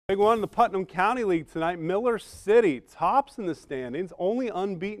Big one in the Putnam County League tonight. Miller City tops in the standings, only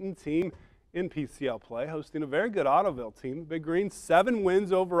unbeaten team in PCL play, hosting a very good Ottoville team. The Big Green, 7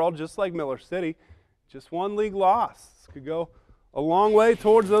 wins overall, just like Miller City. Just 1 league loss. This could go a long way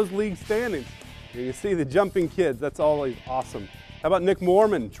towards those league standings. And you see the jumping kids. That's always awesome. How about Nick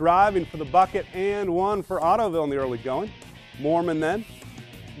Mormon driving for the bucket and 1 for Ottoville in the early going. Mormon then.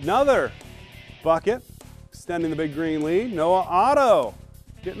 Another bucket, extending the Big Green lead. Noah Otto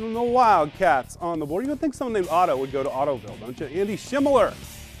getting the Wildcats on the board. You would think someone named Otto would go to Ottoville, don't you? Andy Schimmeler,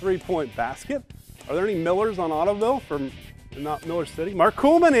 3-point basket. Are there any Millers on Ottoville from not Miller City? Mark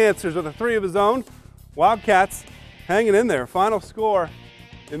Kuhlman answers with a 3 of his own. Wildcats hanging in there. Final score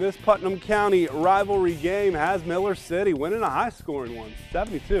in this Putnam County rivalry game has Miller City winning a high-scoring one,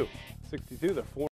 72-62. They're 4.